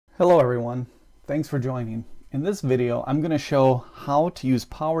Hello everyone, thanks for joining. In this video I'm going to show how to use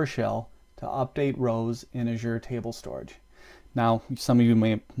PowerShell to update rows in Azure Table Storage. Now some of you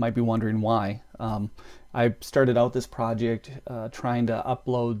might be wondering why. I started out this project trying to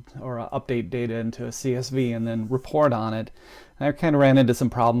upload or update data into a CSV and then report on it. And I kind of ran into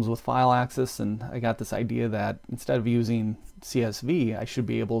some problems with file access, and I got this idea that instead of using CSV I should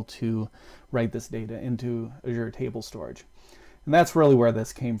be able to write this data into Azure Table Storage. And that's really where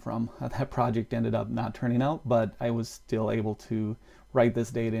this came from. That project ended up not turning out, but I was still able to write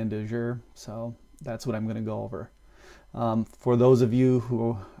this data into Azure, so that's what I'm going to go over. For those of you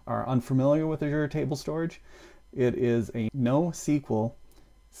who are unfamiliar with Azure Table Storage, it is a NoSQL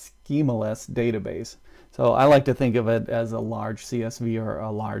schemaless database. So I like to think of it as a large CSV or a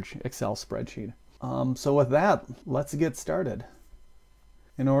large Excel spreadsheet. So with that, let's get started.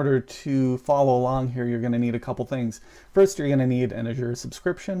 In order to follow along here, you're going to need a couple things. First, you're going to need an Azure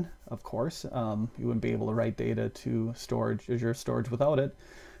subscription, of course. You wouldn't be able to write data to Azure Storage without it.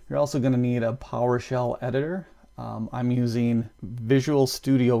 You're also going to need a PowerShell editor. I'm using Visual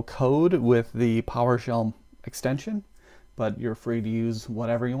Studio Code with the PowerShell extension, but you're free to use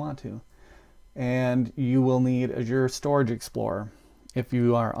whatever you want to. And you will need Azure Storage Explorer. If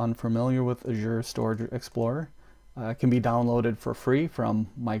you are unfamiliar with Azure Storage Explorer, it can be downloaded for free from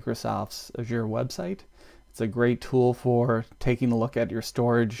Microsoft's Azure website. It's a great tool for taking a look at your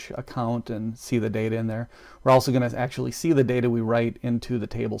storage account and see the data in there. We're also going to actually see the data we write into the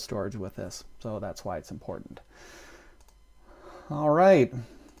table storage with this, so that's why it's important. All right,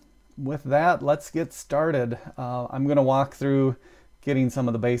 with that, let's get started. I'm going to walk through getting some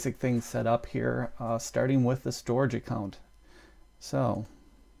of the basic things set up here, starting with the storage account. So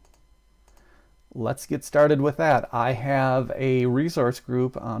let's get started with that. I have a resource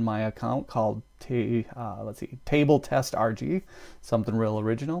group on my account called Table Test RG, something real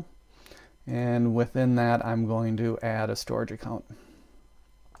original. And within that, I'm going to add a storage account.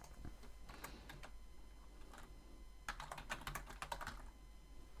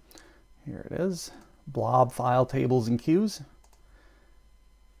 Here it is, blob file tables and queues.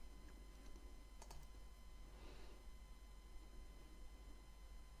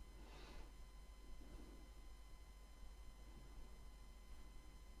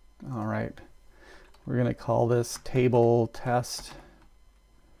 All right, we're going to call this table test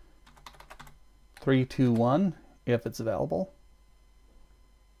 321 if it's available.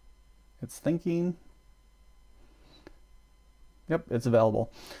 It's thinking. Yep, it's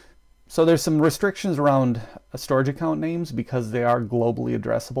available. So there's some restrictions around storage account names because they are globally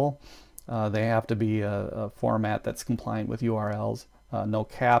addressable. They have to be a format that's compliant with URLs, no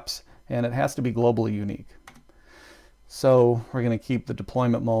caps, and it has to be globally unique. So we're going to keep the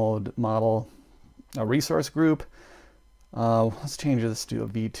deployment mode model a resource group. Let's change this to a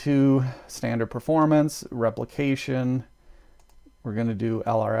V2, standard performance, replication. We're going to do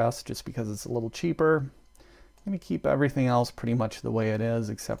LRS just because it's a little cheaper. I'm going to keep everything else pretty much the way it is,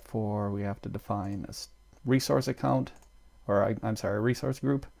 except for we have to define a resource account, or I'm sorry, a resource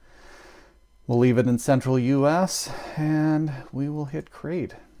group. We'll leave it in Central US, and we will hit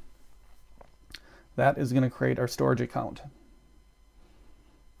create. That is going to create our storage account.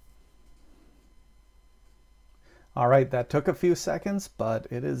 All right, that took a few seconds, but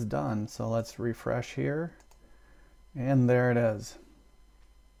it is done. So let's refresh here, and there it is.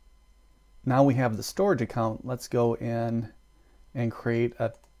 Now we have the storage account. Let's go in and create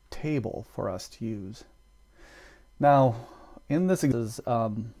a table for us to use. Now, in this is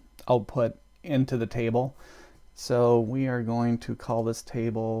output into the table. So we are going to call this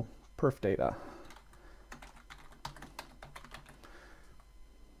table perf data.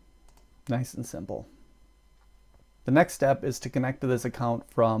 Nice and simple. The next step is to connect to this account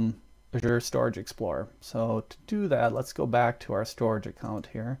from Azure Storage Explorer. So to do that, let's go back to our storage account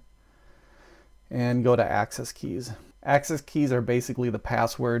here and go to access keys. Access keys are basically the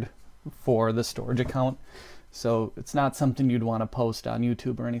password for the storage account. So it's not something you'd want to post on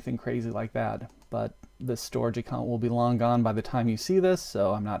YouTube or anything crazy like that, but this storage account will be long gone by the time you see this,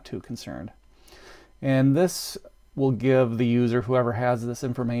 so I'm not too concerned. And this will give the user, whoever has this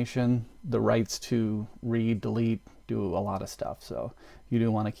information, the rights to read, delete, do a lot of stuff. So you do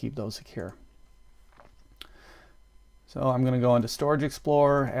want to keep those secure. So I'm going to go into Storage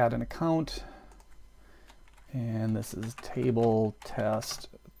Explorer, add an account, and this is table test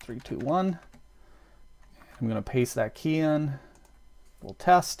 321. I'm going to paste that key in, we'll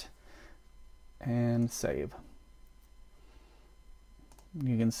test, and save.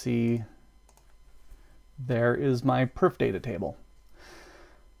 You can see there is my perf data table.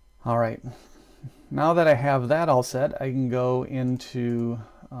 All right, now that I have that all set, I can go into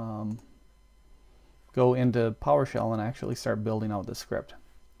go into PowerShell and actually start building out the script.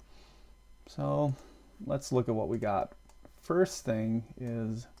 So let's look at what we got. First thing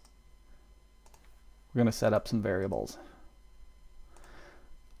is we're going to set up some variables.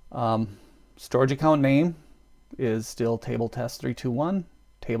 Storage account name is still table test 321,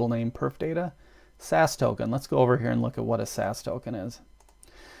 table name perf data, SAS token. Let's go over here and look at what a SAS token is.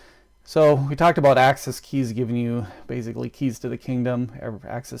 So we talked about access keys giving you basically keys to the kingdom,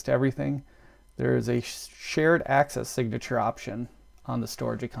 access to everything. There is a shared access signature option on the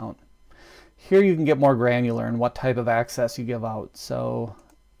storage account. Here you can get more granular in what type of access you give out. So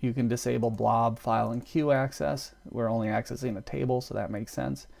you can disable blob, file, and queue access. We're only accessing a table, so that makes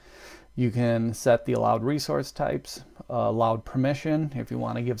sense. You can set the allowed resource types, allowed permission. If you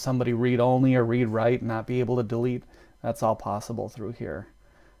want to give somebody read-only or read-write and not be able to delete, that's all possible through here.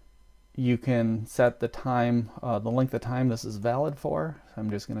 You can set the time, the length of time this is valid for. So I'm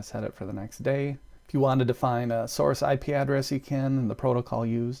just going to set it for the next day. If you want to define a source IP address, you can, and the protocol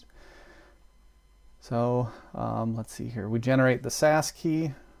used. So let's see here. We generate the SAS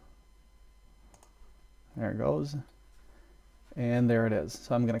key. There it goes. And there it is.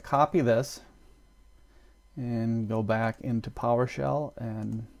 So I'm going to copy this and go back into PowerShell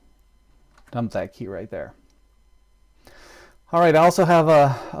and dump that key right there. All right, I also have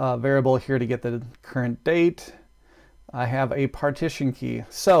a variable here to get the current date. I have a partition key.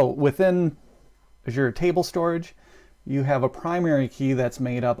 So within Azure Table Storage, you have a primary key that's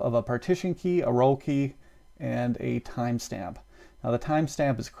made up of a partition key, a row key, and a timestamp. Now the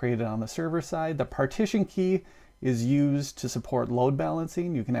timestamp is created on the server side. The partition key is used to support load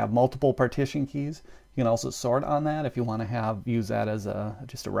balancing. You can have multiple partition keys. You can also sort on that if you want to use that as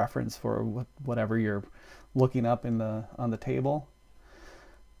just a reference for whatever you're looking up on the table.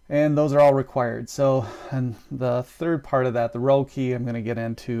 And those are all required. So, and the third part of that, the row key, I'm going to get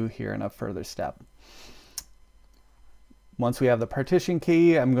into here in a further step. Once we have the partition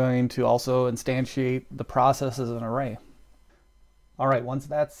key, I'm going to also instantiate the process as an array. All right, once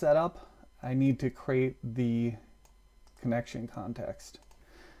that's set up, I need to create the connection context.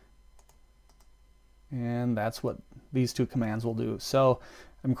 And that's what these two commands will do. So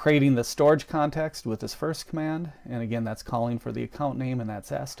I'm creating the storage context with this first command, and again that's calling for the account name and that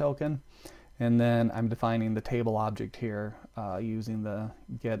SAS token, and then I'm defining the table object here using the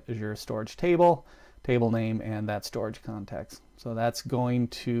Get-AzureStorgeTable, table name, and that storage context. So that's going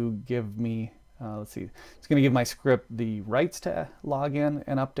to give me, let's see, it's going to give my script the rights to log in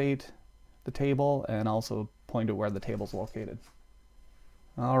and update the table, and also point to where the table is located.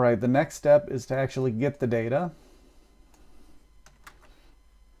 All right, the next step is to actually get the data.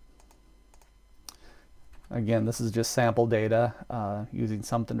 Again, this is just sample data using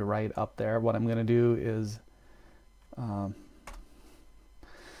something to write up there. What I'm going to do is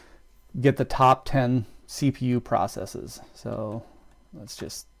get the top 10 CPU processes. So let's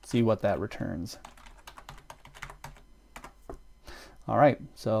just see what that returns. All right,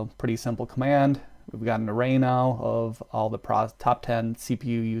 so pretty simple command. We've got an array now of all the top 10 CPU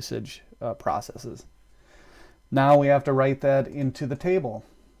usage processes. Now we have to write that into the table.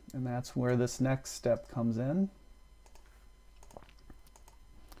 And that's where this next step comes in.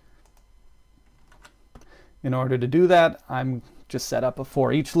 In order to do that, I'm just set up a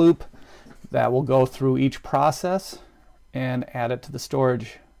for each loop that will go through each process and add it to the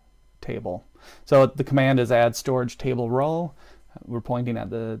storage table. So the command is Add-storageTableRow. We're pointing at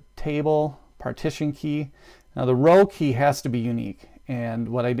the table partition key. Now the row key has to be unique. And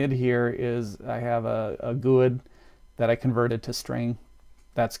what I did here is I have a GUID that I converted to string.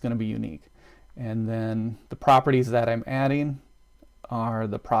 That's going to be unique. And then the properties that I'm adding are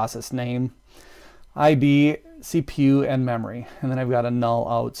the process name, ID, CPU, and memory. And then I've got a null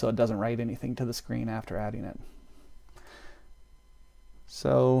out so it doesn't write anything to the screen after adding it.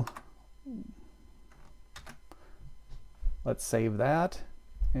 So let's save that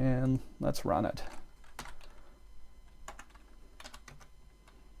and let's run it.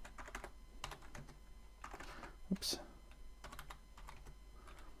 Oops.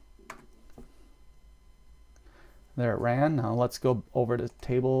 There it ran. Now let's go over to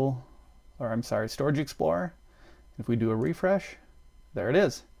Storage Explorer. If we do a refresh, there it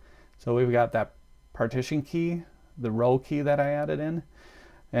is. So we've got that partition key, the row key that I added in,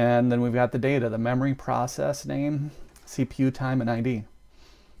 and then we've got the data, the memory, process name, CPU time, and ID.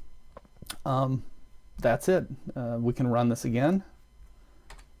 That's it. We can run this again.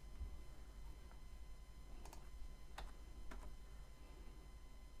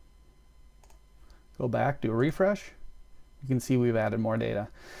 Go back, do a refresh. You can see we've added more data.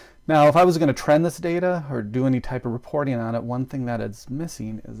 Now, if I was going to trend this data or do any type of reporting on it, one thing that is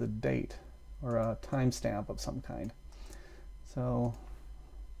missing is a date or a timestamp of some kind. So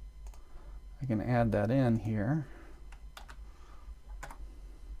I can add that in here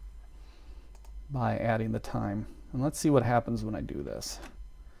by adding the time. And let's see what happens when I do this.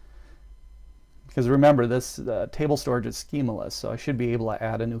 Because remember, this table storage is schemaless, so I should be able to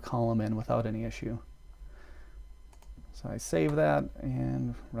add a new column in without any issue. So I save that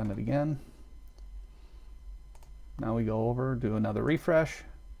and run it again. Now we go over, do another refresh.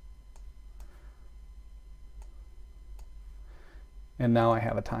 And now I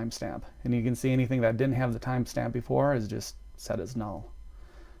have a timestamp. And you can see anything that didn't have the timestamp before is just set as null.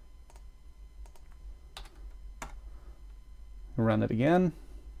 Run it again.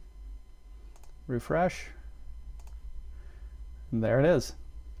 Refresh. And there it is.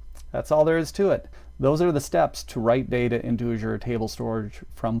 That's all there is to it. Those are the steps to write data into Azure Table Storage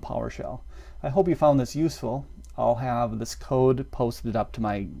from PowerShell. I hope you found this useful. I'll have this code posted up to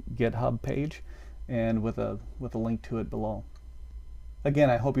my GitHub page and with a link to it below.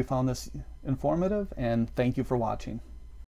 Again, I hope you found this informative, and thank you for watching.